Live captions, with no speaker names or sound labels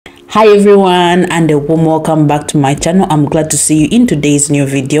Hi everyone, and a warm welcome back to my channel. I'm glad to see you in today's new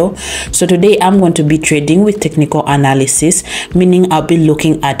video. So today I'm going to be trading with technical analysis, meaning I'll be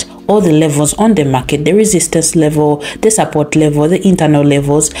looking at all the levels on the market, the resistance level, the support level, the internal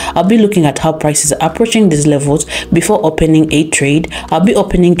levels. I'll be looking at how prices are approaching these levels before opening a trade. I'll be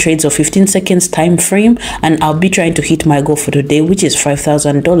opening trades of 15 seconds time frame, and I'll be trying to hit my goal for today, which is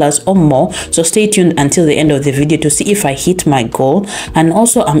 $5,000 or more. So stay tuned until the end of the video to see if I hit my goal. And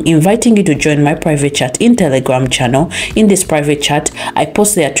also I'm inviting you to join my private chat in Telegram channel. In this private chat, I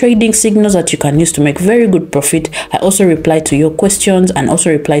post their trading signals that you can use to make very good profit. I also reply to your questions and also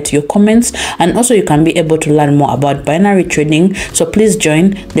reply to your comments, and also you can be able to learn more about binary trading. So please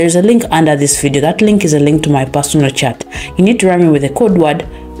join. There's a link under this video. That link is a link to my personal chat. You need to run me with the code word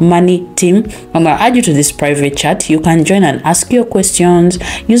money team. I'm gonna add you to this private chat. You can join and ask your questions,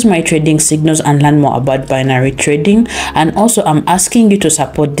 use my trading signals, and learn more about binary trading. And also I'm asking you to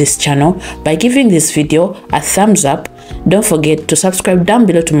support this channel by giving this video a thumbs up. Don't forget to subscribe down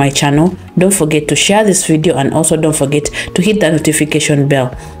below to my channel. Don't forget to share this video, and also don't forget to hit the notification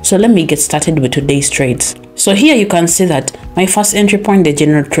bell. So let me get started with today's trades. So here you can see that my first entry point, the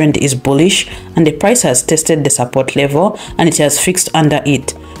general trend is bullish, and the price has tested the support level and it has fixed under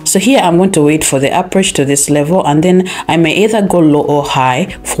it. So here I'm going to wait for the approach to this level, and then I may either go low or high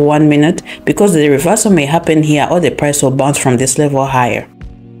for 1 minute, because the reversal may happen here or the price will bounce from this level higher.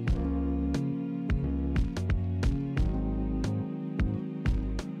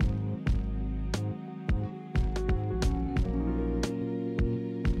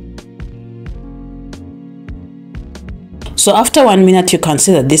 So after 1 minute, you can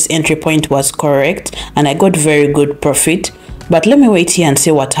see that this entry point was correct and I got very good profit. But let me wait here and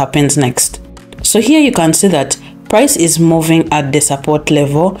see what happens next. So here you can see that price is moving at the support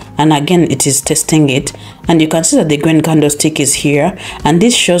level, and again it is testing it, and you can see that the green candlestick is here, and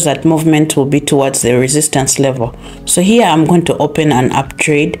this shows that movement will be towards the resistance level. So here I'm going to open an up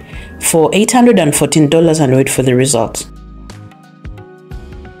trade for $814 and wait for the results.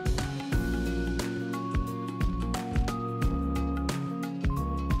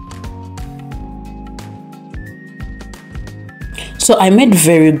 So I made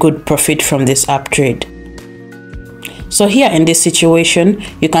very good profit from this up trade. So here in this situation,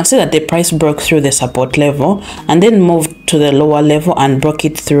 you can see that the price broke through the support level and then moved to the lower level and broke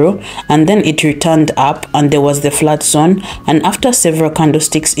it through, and then it returned up and there was the flat zone, and after several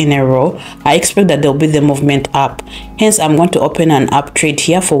candlesticks in a row, I expect that there will be the movement up. Hence I'm going to open an up trade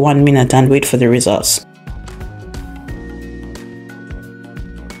here for 1 minute and wait for the results.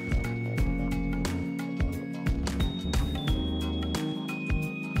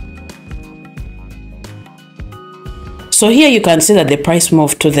 So here you can see that the price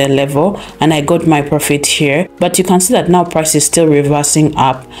moved to the level and I got my profit here, but you can see that now price is still reversing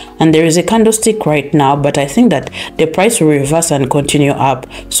up, and there is a candlestick right now, but I think that the price will reverse and continue up.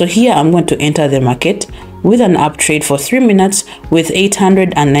 So here I'm going to enter the market with an up trade for 3 minutes with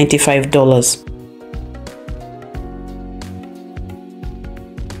 $895.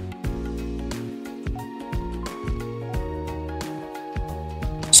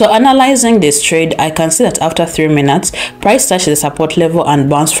 So analyzing this trade, I can see that after 3 minutes, price touched the support level and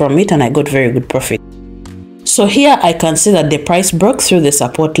bounced from it, and I got very good profit. So here I can see that the price broke through the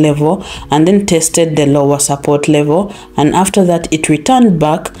support level and then tested the lower support level, and after that it returned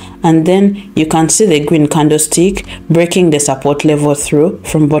back, and then you can see the green candlestick breaking the support level through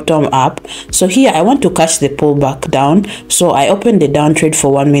from bottom up. So here I want to catch the pullback down, so I opened the down trade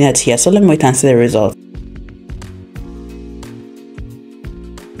for 1 minute here. So let me wait and see the result.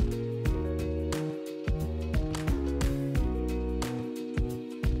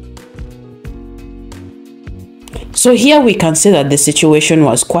 So here we can see that the situation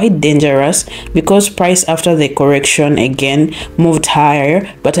was quite dangerous, because price after the correction again moved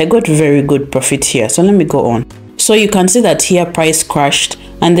higher, but I got very good profit here. So let me go on. So you can see that here price crashed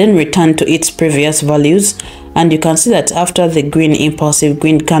and then returned to its previous values, and you can see that after the green impulsive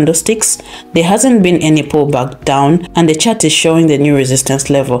green candlesticks, there hasn't been any pullback down, and the chart is showing the new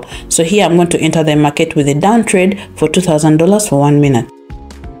resistance level. So here I'm going to enter the market with a down trade for $2,000 for 1 minute.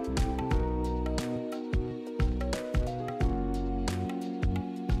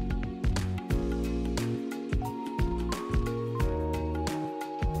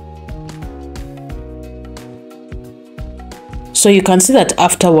 So you can see that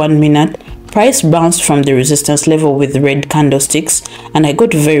after 1 minute, Price bounced from the resistance level with red candlesticks, and I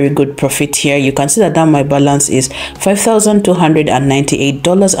got very good profit here. You can see that now my balance is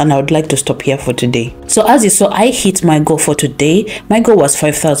 $5,298, and I would like to stop here for today. So as you saw, I hit my goal for today. My goal was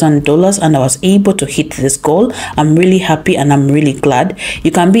 $5,000, and I was able to hit this goal. I'm really happy and I'm really glad.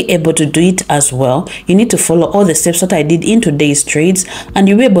 You can be able to do it as well. You need to follow all the steps that I did in today's trades, and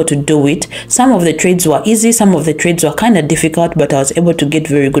you'll be able to do it. Some of the trades were easy, some of the trades were kind of difficult, but I was able to get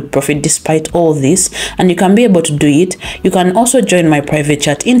very good profit despite all this, and you can be able to do it. You can also join my private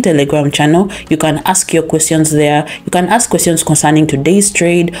chat in Telegram channel. You can ask your questions there. You can ask questions concerning today's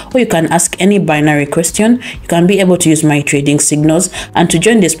trade, or you can ask any binary question. You can be able to use my trading signals. And to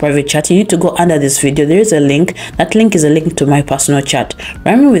join this private chat, you need to go under this video. There is a link. That link is a link to my personal chat.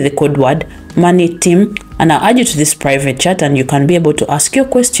 Write me with the code word MONEYTEAM, and I'll add you to this private chat, and you can be able to ask your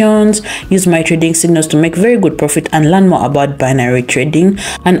questions, use my trading signals to make very good profit and learn more about binary trading.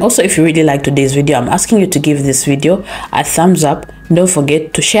 And also, if you really like today's video, I'm asking you to give this video a thumbs up. Don't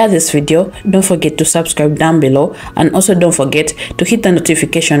forget to share this video. Don't forget to subscribe down below, and also don't forget to hit the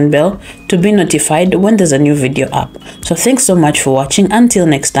notification bell to be notified when there's a new video up. So thanks so much for watching. Until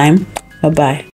next time, bye bye.